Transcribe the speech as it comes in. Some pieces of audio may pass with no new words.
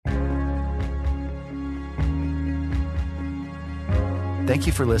Thank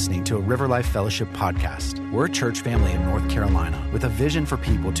you for listening to a River Life Fellowship podcast. We're a church family in North Carolina with a vision for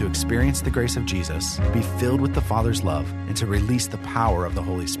people to experience the grace of Jesus, be filled with the Father's love, and to release the power of the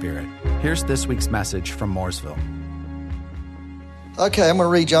Holy Spirit. Here's this week's message from Mooresville. Okay, I'm going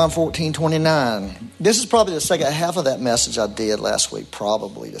to read John 14:29. This is probably the second half of that message I did last week,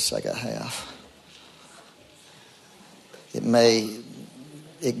 probably the second half.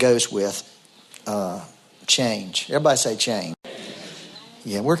 It goes with change. Everybody say change.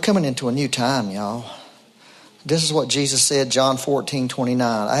 Yeah, we're coming into a new time, y'all. This is what Jesus said, John 14:29.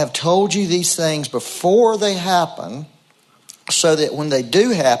 I have told you these things before they happen, so that when they do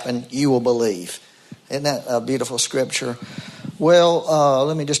happen, you will believe. Isn't that a beautiful scripture? Well,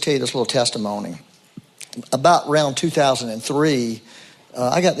 let me just tell you this little testimony. About around 2003,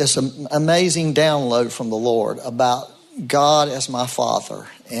 I got this amazing download from the Lord about God as my Father.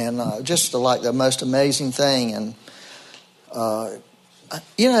 And just like the most amazing thing. And,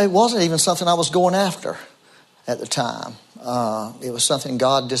 it wasn't even something I was going after at the time. It was something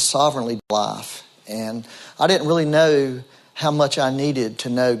God did sovereignly in life. And I didn't really know how much I needed to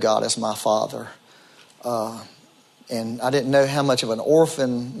know God as my Father. And I didn't know how much of an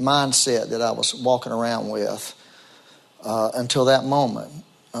orphan mindset that I was walking around with until that moment.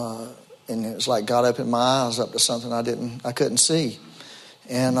 And it was like God opened my eyes up to something I couldn't see.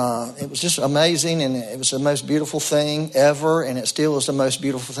 And it was just amazing, and it was the most beautiful thing ever, and it still is the most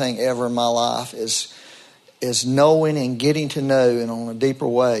beautiful thing ever in my life is knowing and getting to know, and on a deeper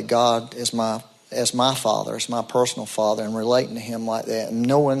way, God as my Father, as my personal Father, and relating to Him like that, and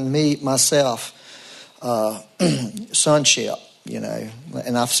knowing myself, sonship,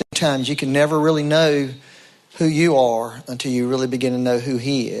 And I've seen times you can never really know who you are until you really begin to know who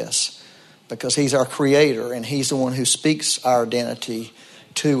He is, because He's our Creator, and He's the one who speaks our identity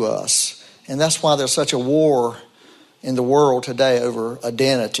to us. And that's why there's such a war in the world today over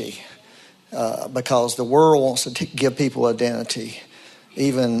identity, because the world wants to give people identity,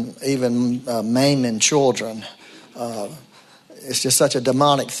 even maiming children. It's just such a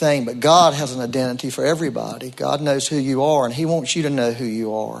demonic thing. But God has an identity for everybody. God knows who you are, and He wants you to know who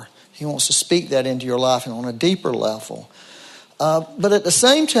you are. He wants to speak that into your life and on a deeper level. But at the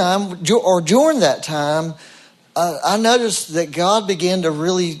same time, or during that time, I noticed that God began to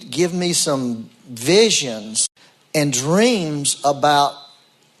really give me some visions and dreams about,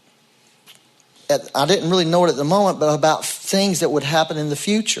 I didn't really know it at the moment, but about things that would happen in the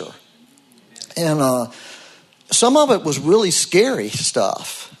future. And some of it was really scary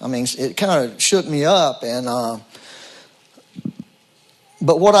stuff. I mean, it kind of shook me up. And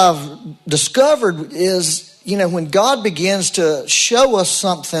but what I've discovered is, when God begins to show us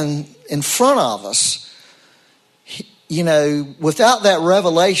something in front of us, without that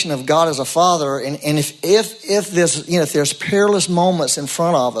revelation of God as a Father, and if there's perilous moments in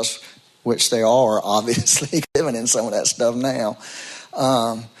front of us, which there are, obviously, living in some of that stuff now,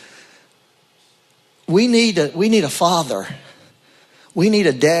 we need a Father. We need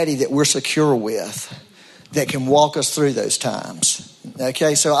a daddy that we're secure with, that can walk us through those times.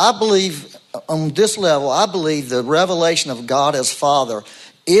 Okay, so I believe on this level, I believe the revelation of God as Father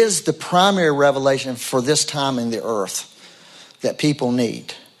is the primary revelation for this time in the earth that people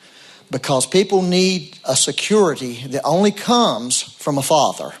need. Because people need a security that only comes from a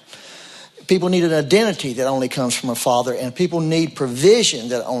Father. People need an identity that only comes from a Father. And people need provision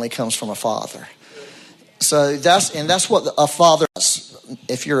that only comes from a Father. So that's what a father is.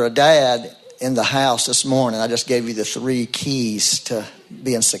 If you're a dad in the house this morning, I just gave you the 3 keys to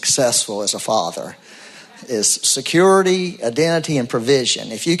being successful as a father. Is security, identity, and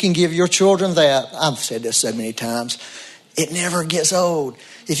provision. If you can give your children that, I've said this so many times, it never gets old.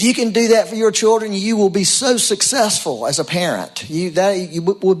 If you can do that for your children, you will be so successful as a parent.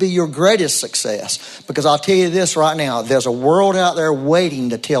 That would be your greatest success. Because I'll tell you this right now, there's a world out there waiting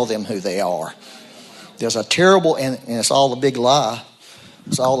to tell them who they are. There's a terrible, and it's all a big lie.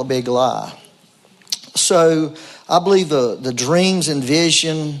 It's all a big lie. So I believe the dreams and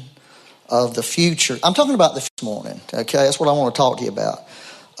vision of the future. I'm talking about this morning, okay? That's what I want to talk to you about.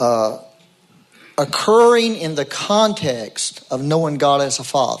 Occurring in the context of knowing God as a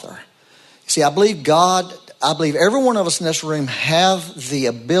Father. See, I believe every one of us in this room have the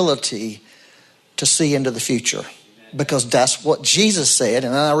ability to see into the future. Because that's what Jesus said.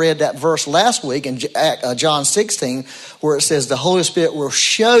 And I read that verse last week in John 16, where it says the Holy Spirit will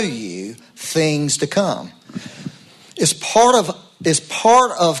show you things to come. It's part of is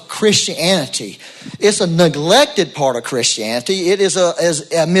part of Christianity. It's a neglected part of Christianity. It is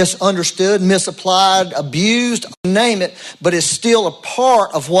a misunderstood, misapplied, abused, name it, but it's still a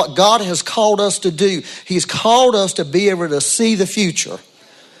part of what God has called us to do. He's called us to be able to see the future.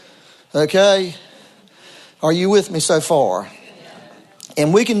 Okay? Are you with me so far?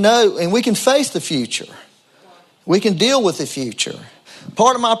 And we can know, and we can face the future. We can deal with the future.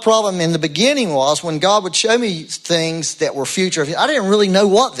 Part of my problem in the beginning was when God would show me things that were future, I didn't really know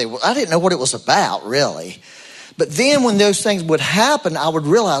what they were. I didn't know what it was about, really. But then when those things would happen, I would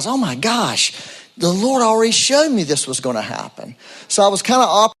realize, oh my gosh, the Lord already showed me this was going to happen. So I was kind of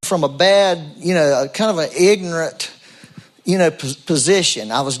operating from a bad, kind of an ignorant,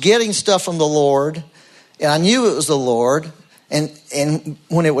 position. I was getting stuff from the Lord, and I knew it was the Lord. And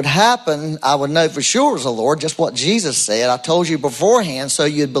when it would happen, I would know for sure it was the Lord, just what Jesus said. I told you beforehand so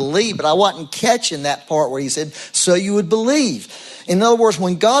you'd believe, but I wasn't catching that part where he said, so you would believe. In other words,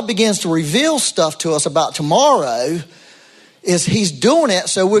 when God begins to reveal stuff to us about tomorrow, he's doing it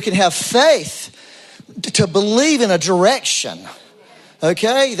so we can have faith to believe in a direction.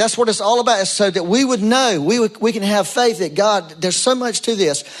 Okay? That's what it's all about, so that we would know, we can have faith that God, there's so much to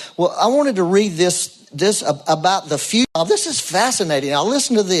this. Well, I wanted to read this about the future. This is fascinating. Now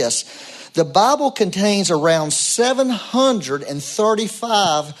listen to this. The Bible contains around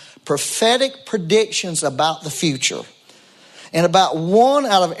 735 prophetic predictions about the future. And about 1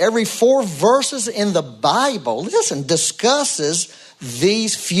 out of every 4 verses in the Bible, discusses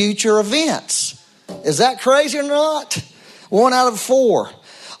these future events. Is that crazy or not? 1 out of 4.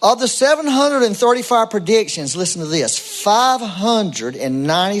 Of the 735 predictions, listen to this,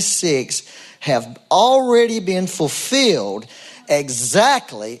 596 have already been fulfilled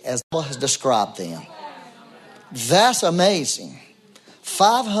exactly as God has described them. That's amazing.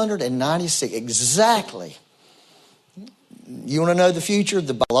 596, exactly. You want to know the future?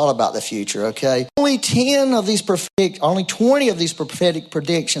 A lot about the future, okay? Only 20 of these prophetic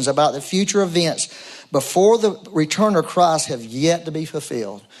predictions about the future events before the return of Christ have yet to be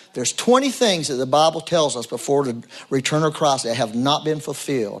fulfilled. There's 20 things that the Bible tells us before the return of Christ that have not been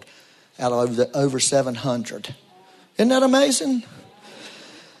fulfilled out of over 700. Isn't that amazing?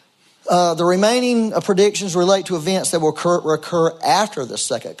 The remaining predictions relate to events that will occur after the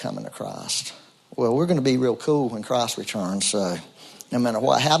second coming of Christ. Well, we're going to be real cool when Christ returns. So no matter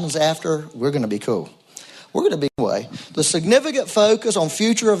what happens after, we're going to be cool. We're going to be anyway. The significant focus on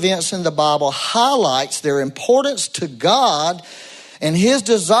future events in the Bible highlights their importance to God and his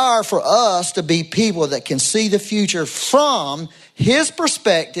desire for us to be people that can see the future from his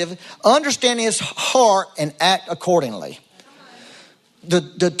perspective, understand his heart, and act accordingly.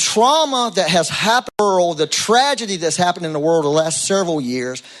 The trauma that has happened in the world, the tragedy that's happened in the world the last several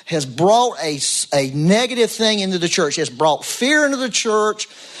years has brought a negative thing into the church. It's brought fear into the church.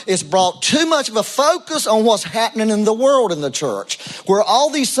 It's brought too much of a focus on what's happening in the world in the church, where all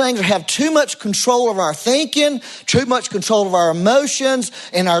these things have too much control of our thinking, too much control of our emotions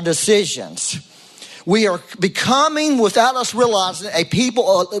and our decisions. We are becoming, without us realizing, a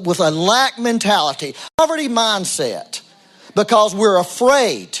people with a lack mentality, poverty mindset, because we're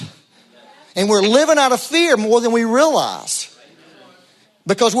afraid. And we're living out of fear more than we realize.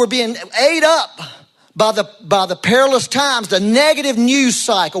 Because we're being ate up by the perilous times, the negative news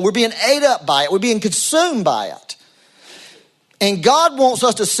cycle. We're being ate up by it. We're being consumed by it. And God wants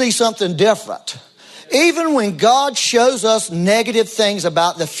us to see something different. Even when God shows us negative things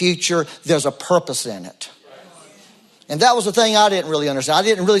about the future, there's a purpose in it. And that was the thing I didn't really understand. I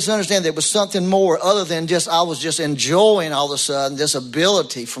didn't really understand there was something more other than I was just enjoying all of a sudden this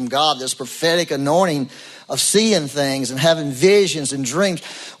ability from God, this prophetic anointing of seeing things and having visions and dreams.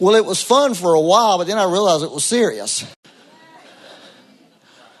 Well, it was fun for a while, but then I realized it was serious.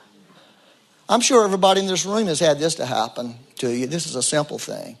 I'm sure everybody in this room has had this to happen to you. This is a simple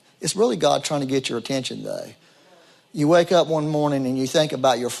thing. It's really God trying to get your attention, though. You wake up one morning and you think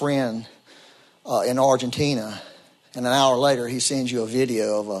about your friend in Argentina, and an hour later he sends you a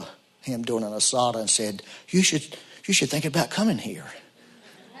video of him doing an asada and said, you should think about coming here.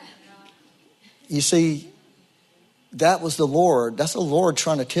 You see, that was the Lord. That's the Lord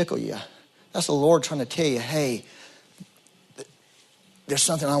trying to tickle you. That's the Lord trying to tell you, hey, there's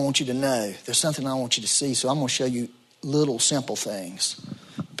something I want you to know. There's something I want you to see. So I'm going to show you little simple things.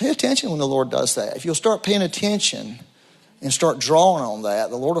 Pay attention when the Lord does that. If you'll start paying attention and start drawing on that,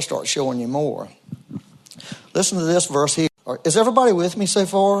 the Lord will start showing you more. Listen to this verse here. Is everybody with me so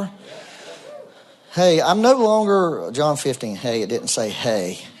far? Hey, I'm no longer, John 15, hey, it didn't say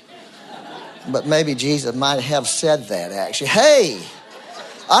hey. But maybe Jesus might have said that actually. Hey,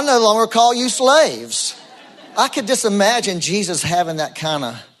 I no longer call you slaves. I could just imagine Jesus having that kind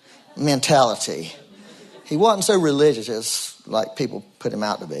of mentality. He wasn't so religious like people put him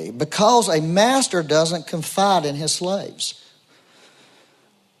out to be, because a master doesn't confide in his slaves.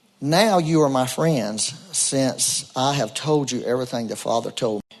 Now you are my friends, since I have told you everything the Father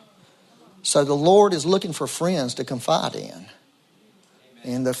told me. So the Lord is looking for friends to confide in.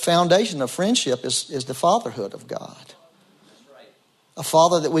 And the foundation of friendship is the fatherhood of God. A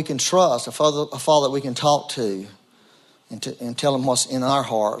father that we can trust, a father that we can talk to and tell him what's in our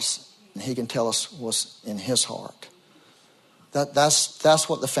hearts, and he can tell us what's in his heart. That's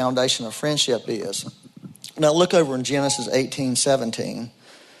what the foundation of friendship is. Now look over in Genesis 18:17.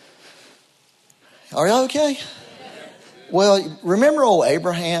 Are you okay? Well, remember old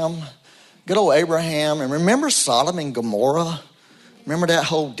Abraham? Good old Abraham. And remember Sodom and Gomorrah? Remember that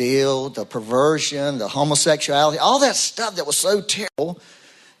whole deal, the perversion, the homosexuality, all that stuff that was so terrible.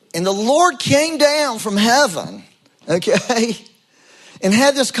 And the Lord came down from heaven, okay, and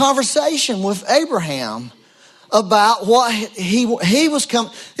had this conversation with Abraham about what he was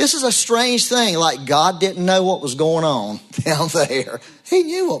coming. This is a strange thing. Like, God didn't know what was going on down there. He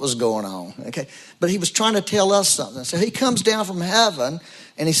knew what was going on, okay? But he was trying to tell us something. So he comes down from heaven,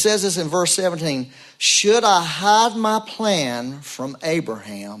 and he says this in verse 17, should I hide my plan from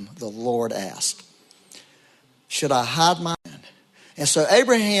Abraham, the Lord asked. Should I hide my plan? And so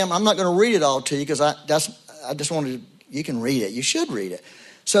Abraham, I'm not going to read it all to you, because I just wanted, you can read it. You should read it.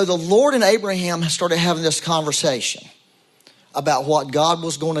 So the Lord and Abraham started having this conversation about what God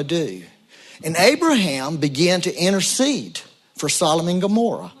was going to do. And Abraham began to intercede for Sodom and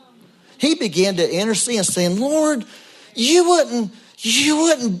Gomorrah. He began to intercede and saying, Lord, you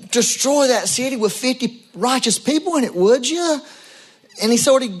wouldn't destroy that city with 50 righteous people in it, would you? And he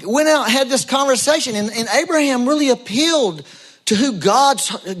sort of went out and had this conversation. And Abraham really appealed to God's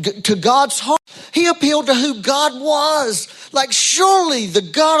heart. He appealed to who God was. Like, surely the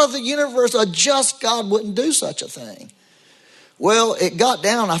God of the universe, a just God, wouldn't do such a thing. Well, it got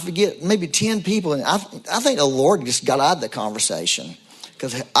down, I forget, maybe 10 people. And I think the Lord just got out of the conversation.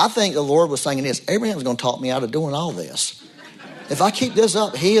 Because I think the Lord was saying this, Abraham's going to talk me out of doing all this. If I keep this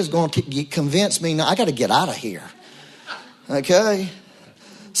up, he is going to convince me, now I got to get out of here. Okay?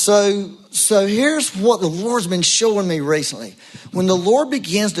 So here's what the Lord's been showing me recently. When the Lord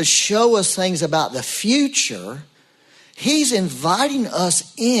begins to show us things about the future, he's inviting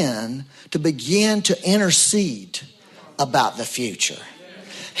us in to begin to intercede about the future.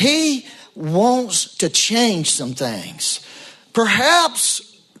 He wants to change some things.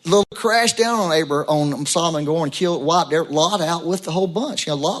 Perhaps the little crash down on Sodom and Gomorrah and wiped Lot out with the whole bunch.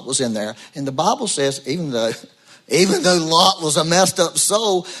 You know, Lot was in there. And the Bible says, even though Lot was a messed up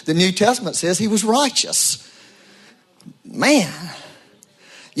soul, the New Testament says he was righteous. Man,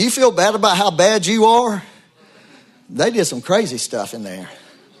 you feel bad about how bad you are? They did some crazy stuff in there.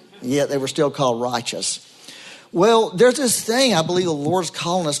 Yet they were still called righteous. Well, there's this thing I believe the Lord's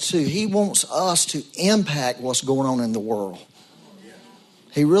calling us to. He wants us to impact what's going on in the world.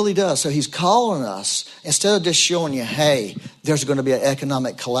 He really does. So he's calling us, instead of just showing you, hey, there's going to be an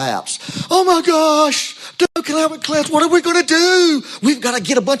economic collapse. Oh my gosh, economic collapse, what are we going to do? We've got to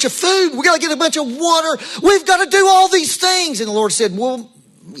get a bunch of food. We've got to get a bunch of water. We've got to do all these things. And the Lord said, well,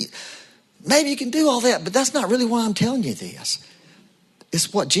 maybe you can do all that, but that's not really why I'm telling you this.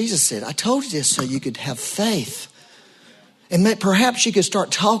 It's what Jesus said. I told you this so you could have faith. And perhaps you could start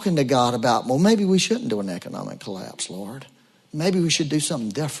talking to God about, well, maybe we shouldn't do an economic collapse, Lord. Maybe we should do something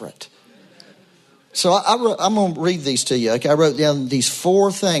different. So I'm going to read these to you. Okay, I wrote down these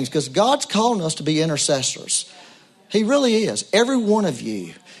 4 things because God's calling us to be intercessors. He really is. Every one of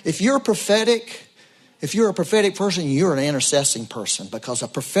you. If you're a prophetic person, you're an intercessing person, because a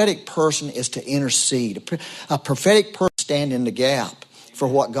prophetic person is to intercede. A prophetic person stand in the gap for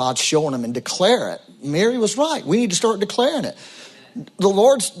what God's showing them and declare it. Mary was right. We need to start declaring it. The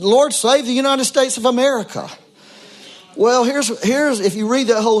Lord saved the United States of America. Well, here's if you read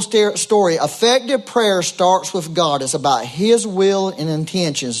that whole story, effective prayer starts with God. It's about his will and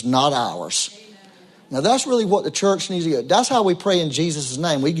intentions, not ours. Now, that's really what the church needs to do. That's how we pray in Jesus'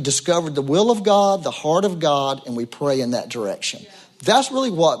 name. We discovered the will of God, the heart of God, and we pray in that direction. That's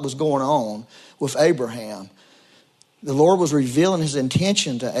really what was going on with Abraham. The Lord was revealing his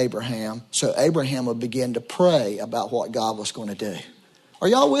intention to Abraham, so Abraham would begin to pray about what God was going to do. Are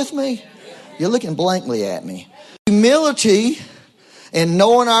y'all with me? You're looking blankly at me. Humility and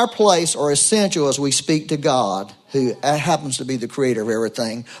knowing our place are essential as we speak to God who happens to be the creator of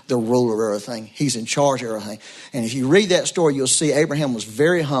everything, the ruler of everything. He's in charge of everything. And if you read that story, you'll see Abraham was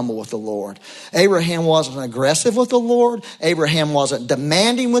very humble with the Lord. Abraham wasn't aggressive with the Lord. Abraham wasn't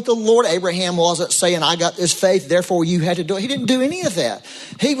demanding with the Lord. Abraham wasn't saying, I got this faith, therefore you had to do it. He didn't do any of that.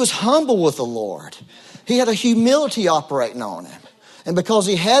 He was humble with the Lord. He had a humility operating on him. And because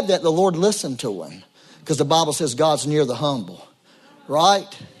he had that, the Lord listened to him. Because the Bible says God's near the humble. Right?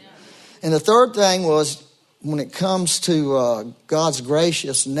 And the third thing was, when it comes to God's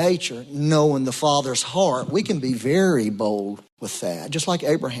gracious nature, knowing the Father's heart, we can be very bold with that, just like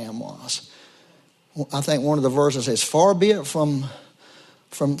Abraham was. I think one of the verses says, far be it from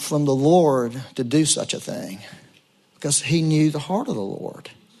the Lord to do such a thing, because he knew the heart of the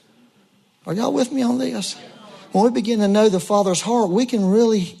Lord. Are y'all with me on this? When we begin to know the Father's heart, we can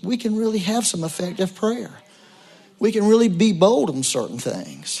really have some effective prayer. We can really be bold on certain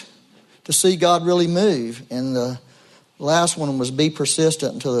things to see God really move. And the last one was be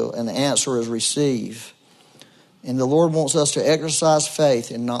persistent until an answer is received. And the Lord wants us to exercise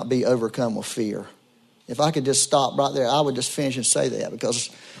faith and not be overcome with fear. If I could just stop right there, I would just finish and say that because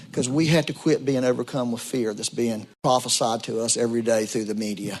we have to quit being overcome with fear that's being prophesied to us every day through the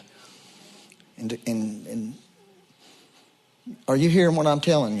media. And are you hearing what I'm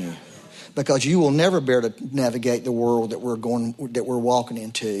telling you? Because you will never be able to navigate the world that we're walking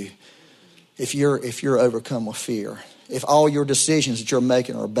into if you're overcome with fear. If all your decisions that you're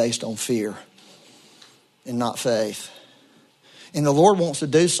making are based on fear and not faith. And the Lord wants to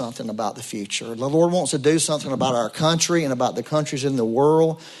do something about the future. The Lord wants to do something about our country and about the countries in the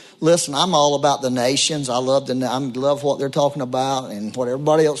world. Listen, I'm all about the nations. I love what they're talking about and what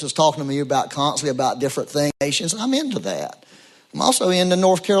everybody else is talking to me about constantly about different things. Nations, I'm into that. I'm also into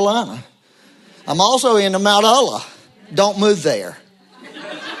North Carolina. I'm also into Mount Ulla. Don't move there.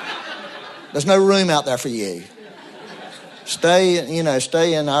 There's no room out there for you. Stay in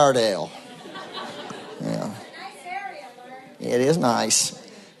Iredell. Yeah. It is nice.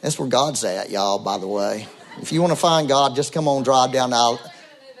 That's where God's at, y'all, by the way. If you want to find God, just come on, drive down the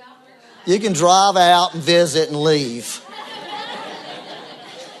You can drive out and visit and leave.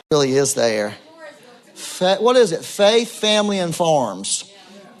 It really is there. What is it? Faith, family, and farms.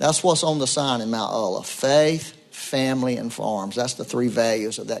 That's what's on the sign in Mount Ulla. Faith, family, and farms. That's the three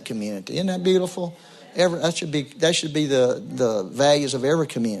values of that community. Isn't that beautiful? That should be the values of every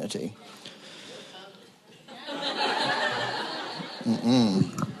community.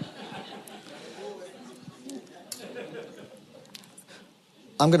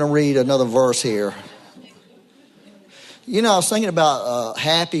 I'm going to read another verse here. I was thinking about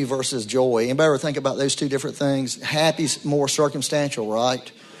happy versus joy. Anybody ever think about those two different things? Happy's more circumstantial,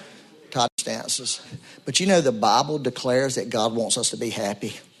 right? Circumstances. But the Bible declares that God wants us to be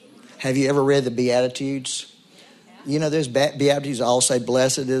happy. Have you ever read the Beatitudes? Those Beatitudes all say,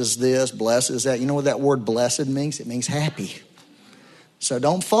 blessed is this, blessed is that. You know what that word blessed means? It means happy. So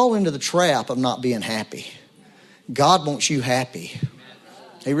don't fall into the trap of not being happy. God wants you happy.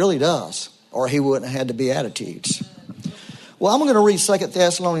 He really does. Or he wouldn't have had the Beatitudes. Well, I'm going to read 2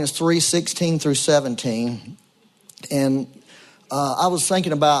 Thessalonians 3:16 through 17. And I was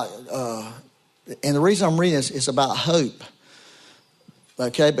thinking about, and the reason I'm reading this is about hope.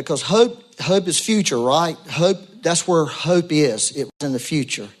 Okay, because hope is future, right? Hope, that's where hope is. It's in the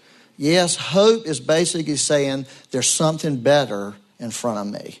future. Yes, hope is basically saying there's something better in front of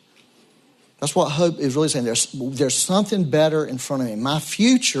me. That's what hope is really saying. There's something better in front of me. My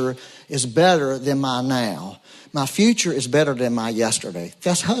future is better than my now. My future is better than my yesterday.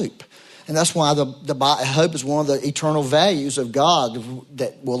 That's hope. And that's why hope is one of the eternal values of God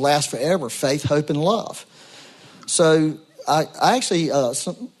that will last forever. Faith, hope, and love. So I actually,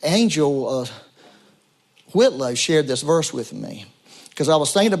 Angel Whitlow shared this verse with me. Because I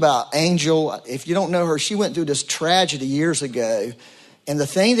was thinking about Angel. If you don't know her, she went through this tragedy years ago. And the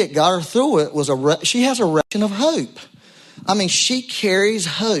thing that got her through it was she has a resurrection of hope. I mean, she carries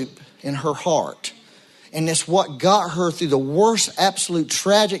hope in her heart. And it's what got her through the worst, absolute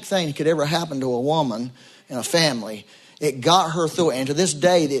tragic thing that could ever happen to a woman in a family. It got her through it. And to this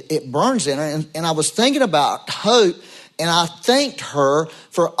day, it burns in her. And I was thinking about hope. And I thanked her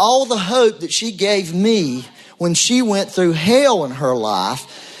for all the hope that she gave me when she went through hell in her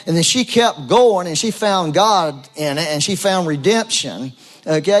life. And then she kept going and she found God in it and she found redemption.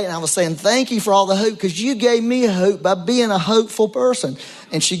 Okay, and I was saying, thank you for all the hope because you gave me hope by being a hopeful person.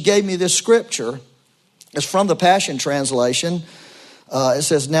 And she gave me this scripture. It's from the Passion Translation. It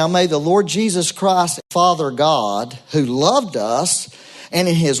says, now may the Lord Jesus Christ, Father God, who loved us and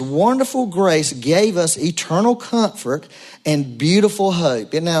in his wonderful grace gave us eternal comfort and beautiful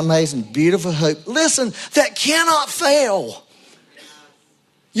hope. Isn't that amazing? Beautiful hope. Listen, that cannot fail.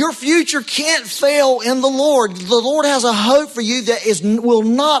 Your future can't fail in the Lord. The Lord has a hope for you that will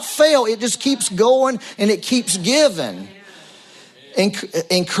not fail. It just keeps going and it keeps giving.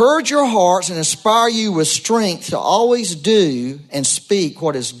 Encourage your hearts and inspire you with strength to always do and speak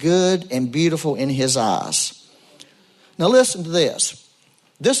what is good and beautiful in his eyes. Now listen to this.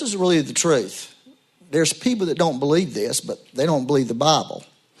 This is really the truth. There's people that don't believe this, but they don't believe the Bible.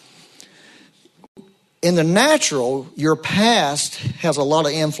 In the natural, your past has a lot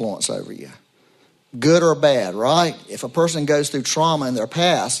of influence over you, good or bad, right? If a person goes through trauma in their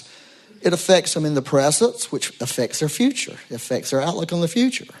past, it affects them in the present, which affects their future. It affects their outlook on the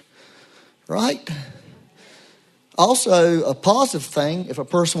future, right? Also, a positive thing, if a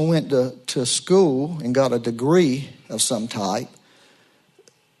person went to school and got a degree of some type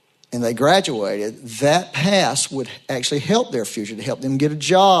and they graduated, that past would actually help their future, to help them get a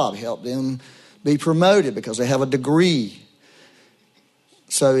job, help them be promoted because they have a degree.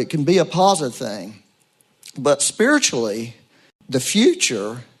 So it can be a positive thing. But spiritually, the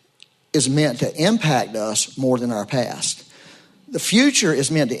future is meant to impact us more than our past. The future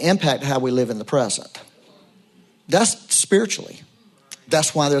is meant to impact how we live in the present. That's spiritually.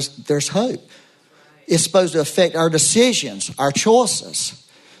 That's why there's hope. It's supposed to affect our decisions, our choices.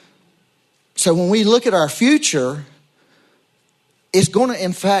 So when we look at our future, it's going to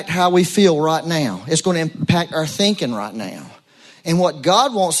impact how we feel right now. It's going to impact our thinking right now. And what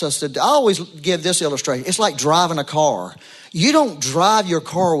God wants us to do, I always give this illustration. It's like driving a car. You don't drive your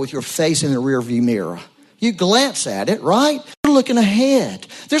car with your face in the rearview mirror. You glance at it, right? You're looking ahead.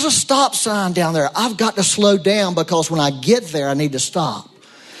 There's a stop sign down there. I've got to slow down because when I get there, I need to stop.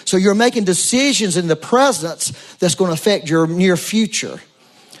 So you're making decisions in the present that's going to affect your near future.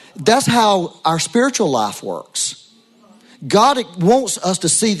 That's how our spiritual life works. God wants us to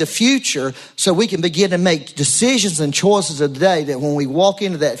see the future so we can begin to make decisions and choices of the day that when we walk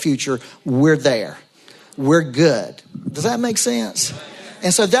into that future, we're there. We're good. Does that make sense?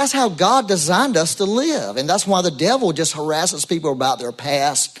 And so that's how God designed us to live. And that's why the devil just harasses people about their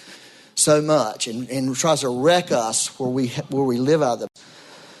past so much and tries to wreck us where we live out of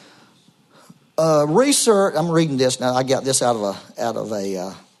the research. I'm reading this now. I got this out of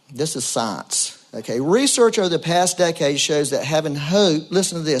a this is science. Okay, research over the past decade shows that having hope,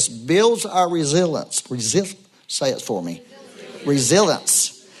 listen to this, builds our resilience. Say it for me.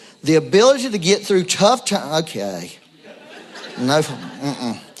 Resilience. The ability to get through tough times. Okay. No.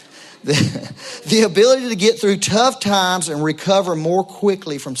 The ability to get through tough times and recover more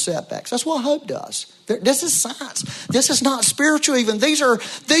quickly from setbacks. That's what hope does. This is science. This is not spiritual even. These are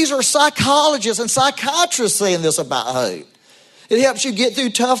psychologists and psychiatrists saying this about hope. It helps you get through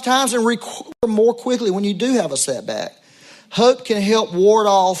tough times and recover more quickly when you do have a setback. Hope can help ward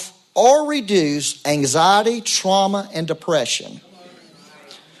off or reduce anxiety, trauma, and depression.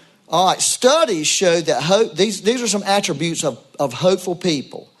 All right, studies show that hope, these are some attributes of hopeful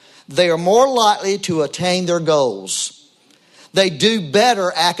people. They are more likely to attain their goals. They do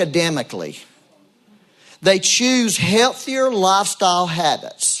better academically. They choose healthier lifestyle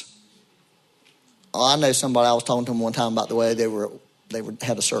habits. Oh, I know somebody, I was talking to them one time about the way they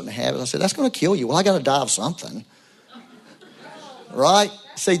had a certain habit. I said, that's going to kill you. Well, I got to die of something. Right?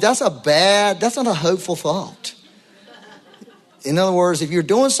 See, that's not a hopeful thought. In other words, if you're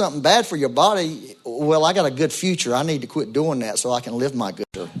doing something bad for your body, well, I got a good future. I need to quit doing that so I can live my good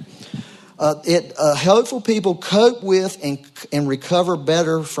future. Hopeful people cope with and recover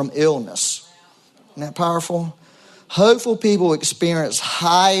better from illness. Isn't that powerful? Hopeful people experience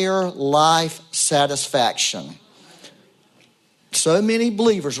higher life satisfaction. So many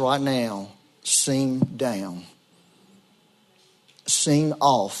believers right now seem down, seem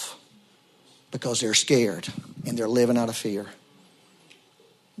off because they're scared and they're living out of fear.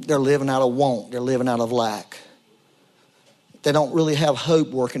 They're living out of want. They're living out of lack. They don't really have hope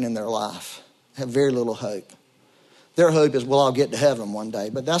working in their life. They have very little hope. Their hope is, well, I'll get to heaven one day.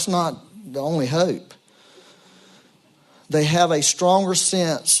 But that's not the only hope. They have a stronger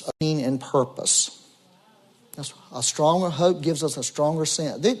sense of meaning and purpose. That's a stronger hope gives us a stronger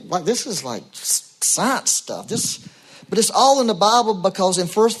sense. This is like science stuff. But it's all in the Bible because in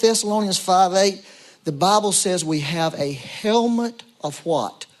 1 Thessalonians 5:8, the Bible says we have a helmet of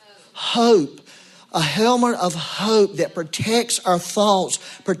what? Hope. A helmet of hope that protects our thoughts,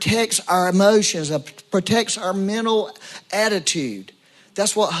 protects our emotions, protects our mental attitude.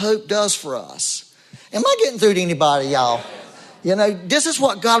 That's what hope does for us. Am I getting through to anybody, y'all? You know, this is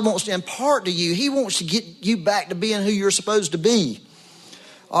what God wants to impart to you. He wants to get you back to being who you're supposed to be.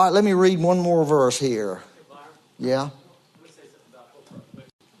 All right, let me read one more verse here. Yeah.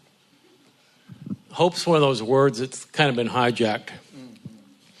 Hope's one of those words that's kind of been hijacked.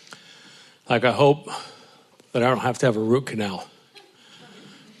 Like, I hope that I don't have to have a root canal.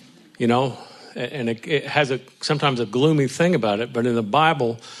 You know? And it has sometimes a gloomy thing about it, but in the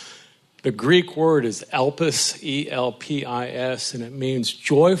Bible, the Greek word is elpis, E-L-P-I-S, and it means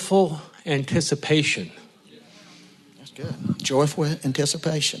joyful anticipation. That's good. Joyful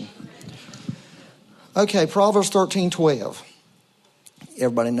anticipation. Okay, Proverbs 13:12.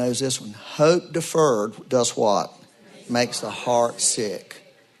 Everybody knows this one. Hope deferred does what? Makes the heart sick.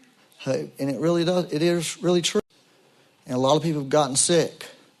 Hope, and it really does. It is really true. And a lot of people have gotten sick.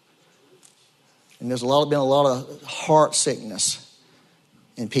 And there's been a lot of heart sickness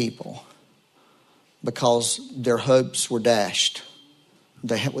in people because their hopes were dashed.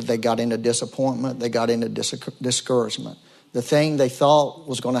 They got into disappointment. They got into discouragement. The thing they thought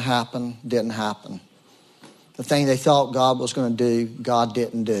was going to happen didn't happen. The thing they thought God was going to do, God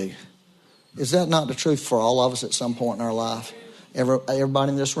didn't do. Is that not the truth for all of us at some point in our life?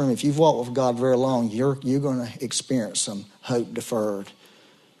 Everybody in this room, if you've walked with God very long, you're going to experience some hope deferred.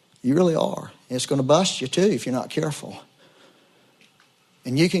 You really are. It's going to bust you too if you're not careful.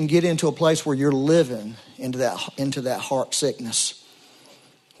 And you can get into a place where you're living into that heart sickness,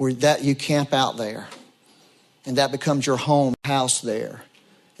 where that you camp out there, and that becomes your home house there,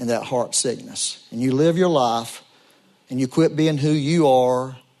 in that heart sickness. And you live your life, and you quit being who you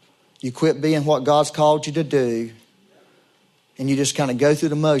are. You quit being what God's called you to do, and you just kind of go through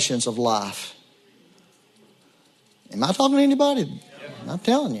the motions of life. Am I talking to anybody? I'm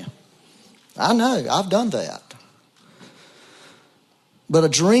telling you. I know. I've done that. But a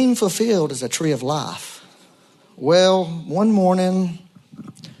dream fulfilled is a tree of life. Well, one morning,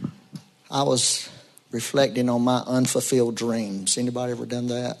 I was reflecting on my unfulfilled dreams. Anybody ever done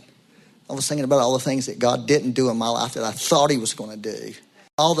that? I was thinking about all the things that God didn't do in my life that I thought he was going to do.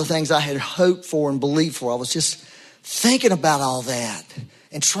 All the things I had hoped for and believed for. I was just thinking about all that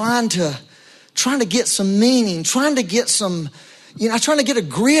and trying to get some meaning, trying to get some, trying to get a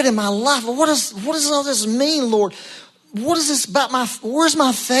grid in my life. What does all this mean, Lord? What is this about where's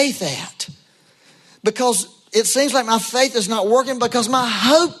my faith at? Because it seems like my faith is not working because my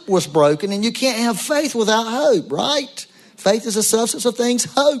hope was broken, and you can't have faith without hope, right? Faith is the substance of things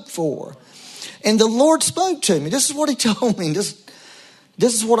hoped for. And the Lord spoke to me. This is what he told me. This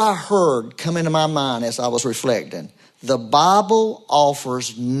is what I heard come into my mind as I was reflecting. The Bible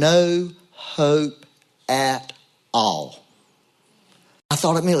offers no hope at all. I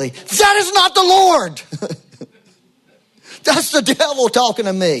thought immediately, that is not the Lord. That's the devil talking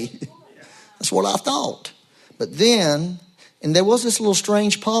to me. That's what I thought. But then, and there was this little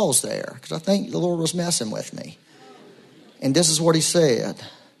strange pause there, because I think the Lord was messing with me. And this is what he said.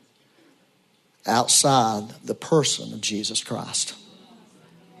 Outside the person of Jesus Christ.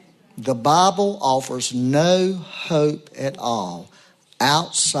 The Bible offers no hope at all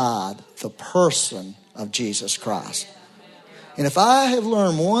outside the person of Jesus Christ. And if I have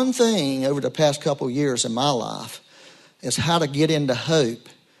learned one thing over the past couple of years in my life, is how to get into hope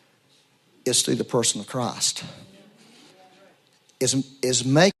is through the person of Christ. Is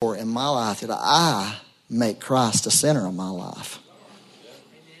make sure in my life that I make Christ the center of my life.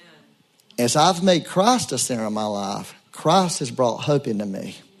 As I've made Christ the center of my life, Christ has brought hope into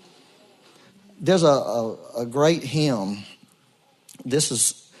me. There's a great hymn. This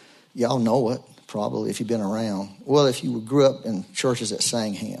is, y'all know it probably if you've been around. Well, if you grew up in churches that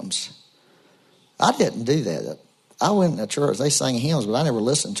sang hymns. I didn't do that. I went to church. They sang hymns, but I never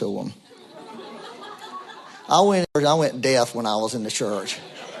listened to them. I went deaf when I was in the church.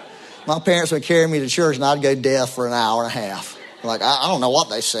 My parents would carry me to church, and I'd go deaf for an hour and a half. Like, I don't know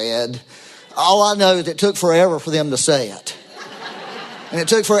what they said. All I know is it took forever for them to say it. And it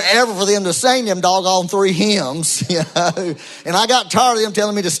took forever for them to sing them doggone 3 hymns, And I got tired of them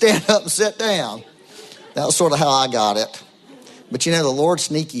telling me to stand up and sit down. That was sort of how I got it. But the Lord's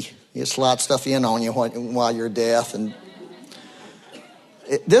sneaky. He'll slide stuff in on you while you're deaf. And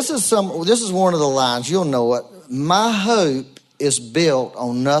this is one of the lines. You'll know it. My hope is built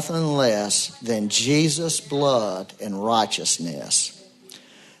on nothing less than Jesus' blood and righteousness.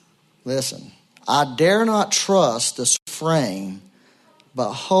 Listen, I dare not trust this frame,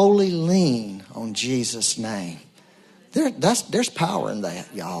 but wholly lean on Jesus' name. There's power in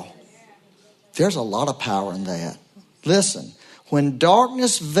that, y'all. There's a lot of power in that. Listen, when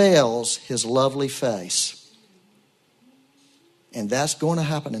darkness veils his lovely face, and that's going to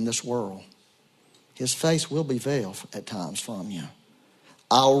happen in this world, his face will be veiled at times from you.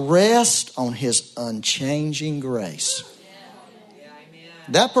 I'll rest on his unchanging grace.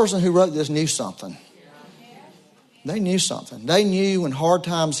 That person who wrote this knew something. They knew something. They knew when hard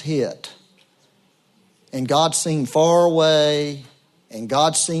times hit and God seemed far away and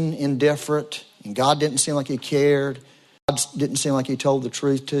God seemed indifferent and God didn't seem like he cared. God didn't seem like he told the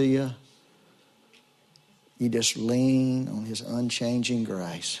truth to you. You just lean on his unchanging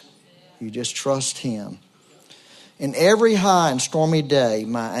grace. You just trust him. In every high and stormy day,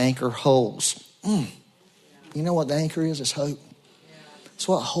 my anchor holds. You know what the anchor is? It's hope. It's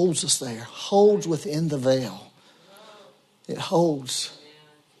what holds us there. Holds within the veil. It holds.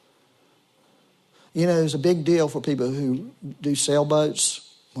 You know, it's a big deal for people who do sailboats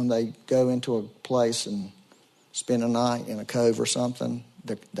when they go into a place and spend a night in a cove or something.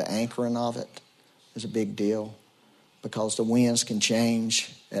 The anchoring of it is a big deal because the winds can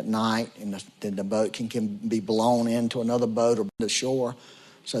change at night and the boat can be blown into another boat or the shore.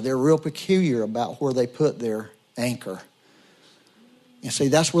 So they're real peculiar about where they put their anchor. And see,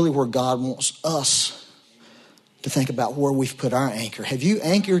 that's really where God wants us to think about where we've put our anchor. Have you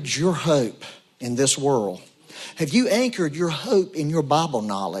anchored your hope in this world? Have you anchored your hope in your Bible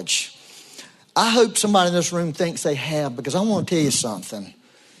knowledge? I hope somebody in this room thinks they have, because I want to tell you something.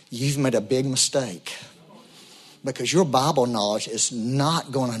 You've made a big mistake because your Bible knowledge is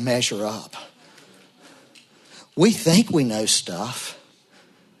not going to measure up. We think we know stuff.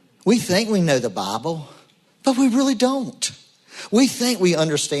 We think we know the Bible, but we really don't. We think we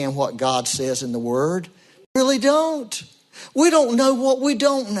understand what God says in the Word. We really don't. We don't know what we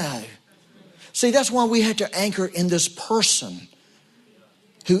don't know. See, that's why we have to anchor in this person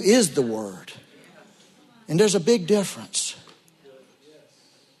who is the Word. And there's a big difference.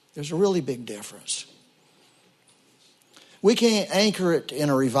 There's a really big difference. We can't anchor it in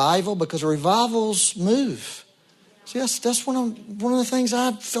a revival because revivals move. See, that's one of the things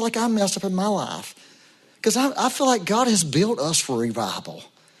I feel like I messed up in my life. Because I feel like God has built us for revival.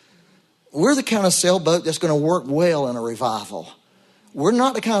 We're the kind of sailboat that's going to work well in a revival. We're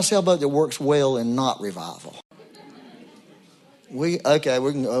not the kind of sailboat that works well in not revival. We're going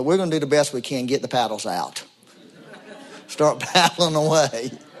to do the best we can, get the paddles out. Start paddling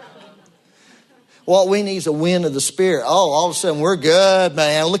away. What we need is a wind of the Spirit. Oh, all of a sudden we're good,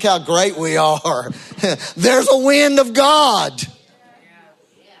 man. Look how great we are. There's a wind of God.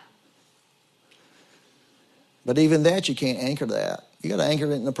 But even that, you can't anchor that. You got to anchor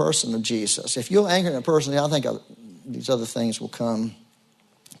it in the person of Jesus. If you'll anchor it in the person, I think these other things will come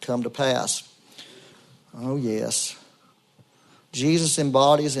to pass. Oh, yes. Jesus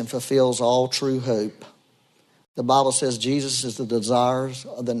embodies and fulfills all true hope. The Bible says Jesus is the desires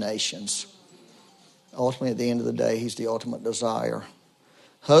of the nations. Ultimately, at the end of the day, he's the ultimate desire.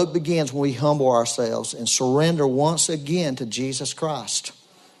 Hope begins when we humble ourselves and surrender once again to Jesus Christ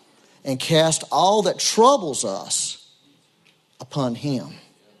and cast all that troubles us upon him.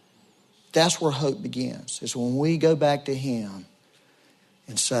 That's where hope begins. It's when we go back to him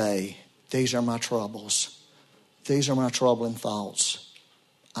and say, these are my troubles. These are my troubling thoughts.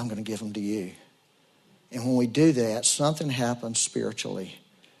 I'm going to give them to you. And when we do that, something happens spiritually.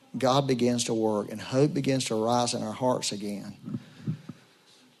 God begins to work and hope begins to rise in our hearts again.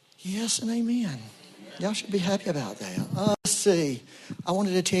 Yes and amen. Y'all should be happy about that. Let's see. I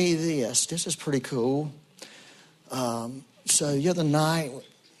wanted to tell you this. This is pretty cool. So the other night,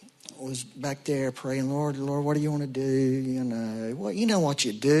 I was back there praying, Lord, what do you want to do? You know what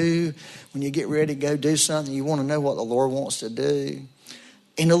you do when you get ready to go do something. You want to know what the Lord wants to do.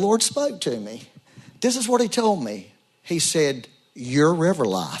 And the Lord spoke to me. This is what he told me. He said, you're river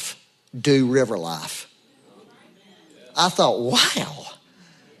life. Do river life. I thought, wow.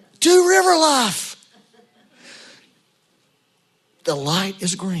 Do river life. The light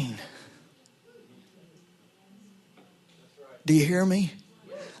is green. Do you hear me?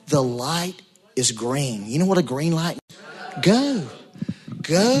 The light is green. You know what a green light is? Go.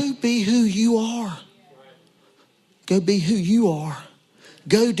 Go be who you are. Go be who you are.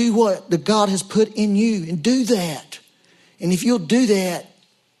 Go do what the God has put in you and do that. And if you'll do that,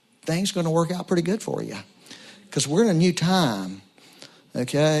 things are going to work out pretty good for you. Because we're in a new time.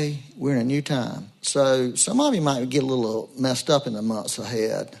 Okay? We're in a new time. So some of you might get a little messed up in the months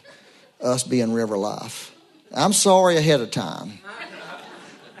ahead. Us being River Life. I'm sorry ahead of time.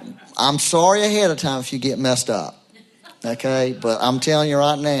 I'm sorry ahead of time if you get messed up. Okay? But I'm telling you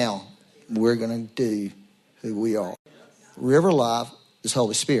right now, we're going to do who we are. River Life is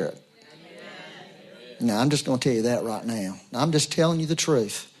Holy Spirit. Now, I'm just going to tell you that right now. I'm just telling you the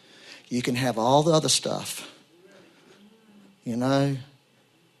truth. You can have all the other stuff. You know,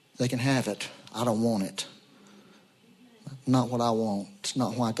 they can have it. I don't want it. Not what I want. It's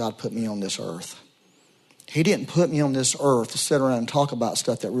not why God put me on this earth. He didn't put me on this earth to sit around and talk about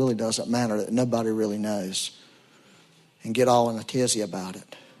stuff that really doesn't matter, that nobody really knows, and get all in a tizzy about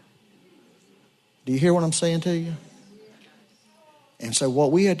it. Do you hear what I'm saying to you? And so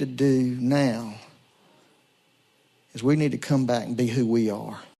what we had to do now is we need to come back and be who we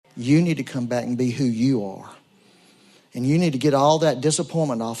are. You need to come back and be who you are. And you need to get all that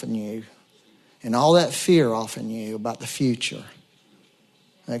disappointment off of you and all that fear off of you about the future.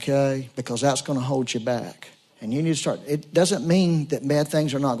 Okay? Because that's going to hold you back. And you need to start. It doesn't mean that bad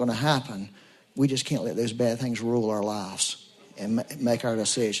things are not going to happen. We just can't let those bad things rule our lives and make our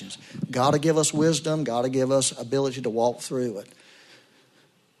decisions. God will give us wisdom. God will give us ability to walk through it.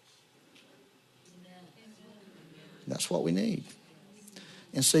 That's what we need.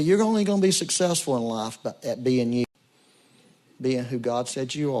 And so you're only going to be successful in life at being you, being who God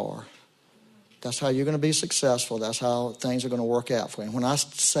said you are. That's how you're going to be successful. That's how things are going to work out for you. And when I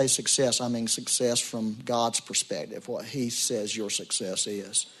say success, I mean success from God's perspective, what He says your success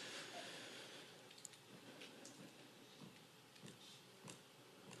is.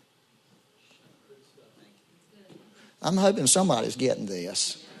 I'm hoping somebody's getting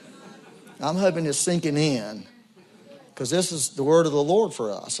this. I'm hoping it's sinking in. Because this is the word of the Lord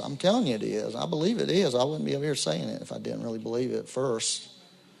for us. I'm telling you it is. I believe it is. I wouldn't be up here saying it if I didn't really believe it first.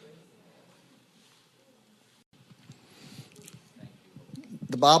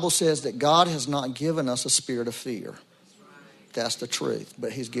 The Bible says that God has not given us a spirit of fear. That's the truth.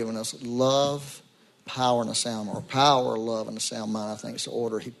 But He's given us love, power, and a sound mind. Or power, love, and a sound mind. I think it's the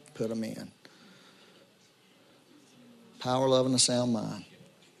order He put them in. Power, love, and a sound mind.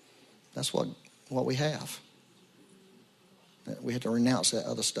 That's what we have. We have to renounce that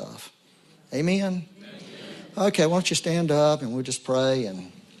other stuff. Amen? Okay, why don't you stand up and we'll just pray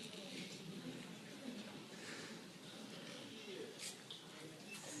and...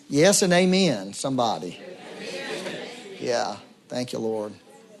 Yes and amen, somebody. Amen. Yeah, thank you, Lord.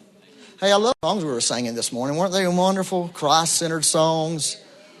 Hey, I love the songs we were singing this morning. Weren't they wonderful? Christ-centered songs,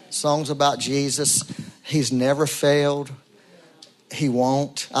 songs about Jesus. He's never failed. He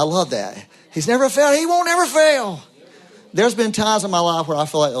won't. I love that. He's never failed. He won't ever fail. There's been times in my life where I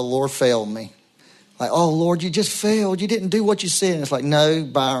feel like the Lord failed me. Like, oh, Lord, you just failed. You didn't do what you said. And it's like, no,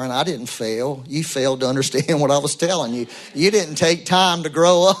 Byron, I didn't fail. You failed to understand what I was telling you. You didn't take time to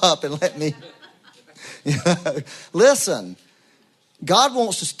grow up and let me. Listen, God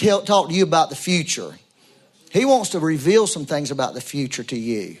wants to talk to you about the future. He wants to reveal some things about the future to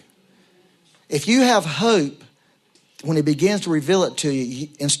you. If you have hope, when He begins to reveal it to you,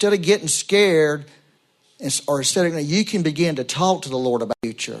 instead of getting scared, or instead of, you can begin to talk to the Lord about the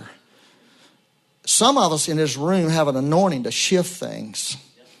future. Some of us in this room have an anointing to shift things.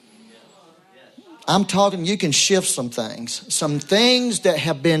 I'm talking, you can shift some things that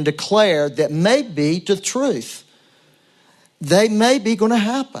have been declared that may be the truth. They may be going to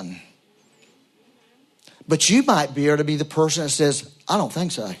happen. But you might be able to be the person that says, I don't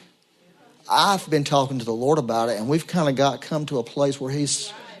think so. I've been talking to the Lord about it, and we've kind of come to a place where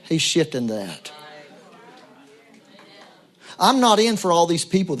He's shifting that. I'm not in for all these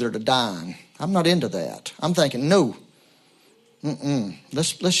people that are dying. I'm not into that. I'm thinking, no.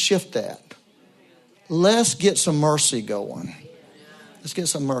 Let's shift that. Let's get some mercy going. Let's get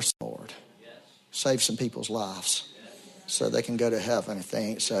some mercy, Lord. Save some people's lives so they can go to heaven if they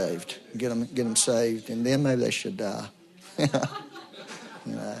ain't saved. Get them saved, and then maybe they should die. You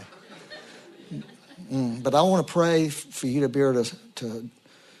know. But I want to pray for you to be able to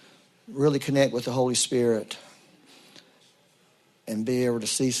really connect with the Holy Spirit and be able to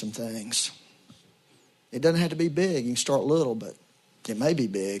see some things. It doesn't have to be big. You can start little, but it may be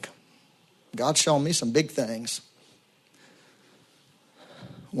big. God's shown me some big things.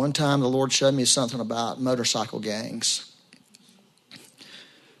 One time the Lord showed me something about motorcycle gangs.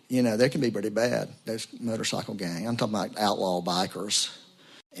 You know, they can be pretty bad, those motorcycle gangs. I'm talking about outlaw bikers.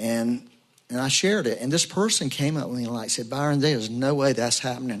 And I shared it. And this person came up with me and said, Byron, there's no way that's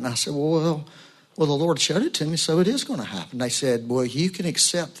happening. And I said, well, the Lord showed it to me, so it is going to happen. They said, well, you can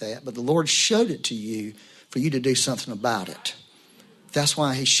accept that, but the Lord showed it to you for you to do something about it. That's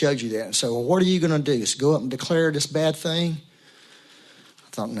why He showed you that. And so, well, what are you going to do? Just go up and declare this bad thing? I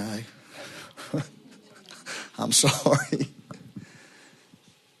thought, no. I'm sorry.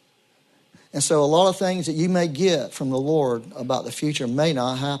 And so a lot of things that you may get from the Lord about the future may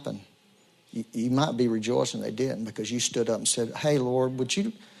not happen. You might be rejoicing they didn't because you stood up and said, hey, Lord, would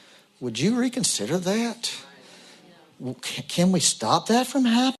you reconsider that? Can we stop that from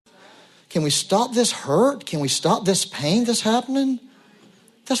happening? Can we stop this hurt? Can we stop this pain that's happening?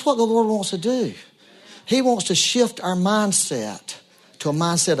 That's what the Lord wants to do. He wants to shift our mindset to a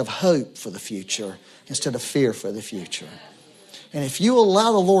mindset of hope for the future instead of fear for the future. And if you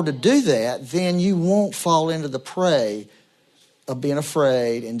allow the Lord to do that, then you won't fall into the prey of being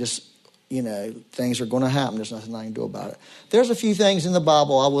afraid and just, things are going to happen. There's nothing I can do about it. There's a few things in the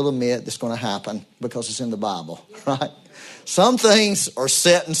Bible, I will admit, that's going to happen because it's in the Bible, right? Some things are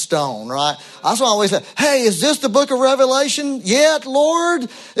set in stone, right? That's why I always say, hey, is this the book of Revelation yet, Lord?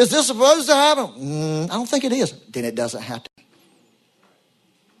 Is this supposed to happen? I don't think it is. Then it doesn't happen.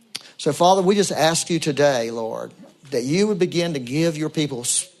 So, Father, we just ask you today, Lord, that you would begin to give your people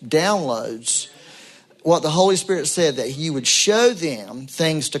downloads, what the Holy Spirit said, that you would show them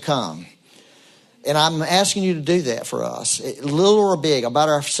things to come. And I'm asking you to do that for us, little or big, about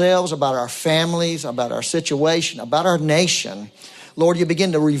ourselves, about our families, about our situation, about our nation. Lord, you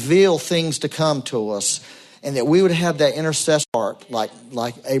begin to reveal things to come to us, and that we would have that intercessor heart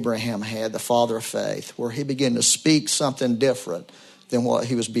like Abraham had, the father of faith, where he began to speak something different than what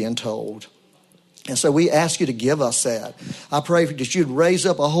he was being told. And so we ask you to give us that. I pray that you'd raise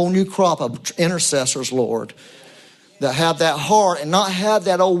up a whole new crop of intercessors, Lord, that have that heart and not have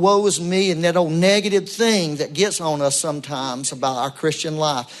that old woe is me and that old negative thing that gets on us sometimes about our Christian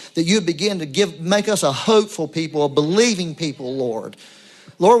life. That you begin to make us a hopeful people, a believing people, Lord.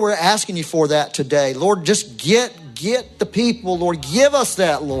 Lord, we're asking you for that today. Lord, just get the people, Lord. Give us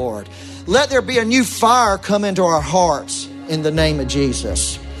that, Lord. Let there be a new fire come into our hearts in the name of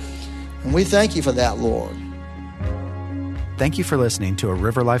Jesus. And we thank you for that, Lord. Thank you for listening to a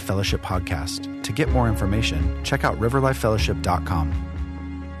River Life Fellowship podcast. To get more information, check out riverlifefellowship.com.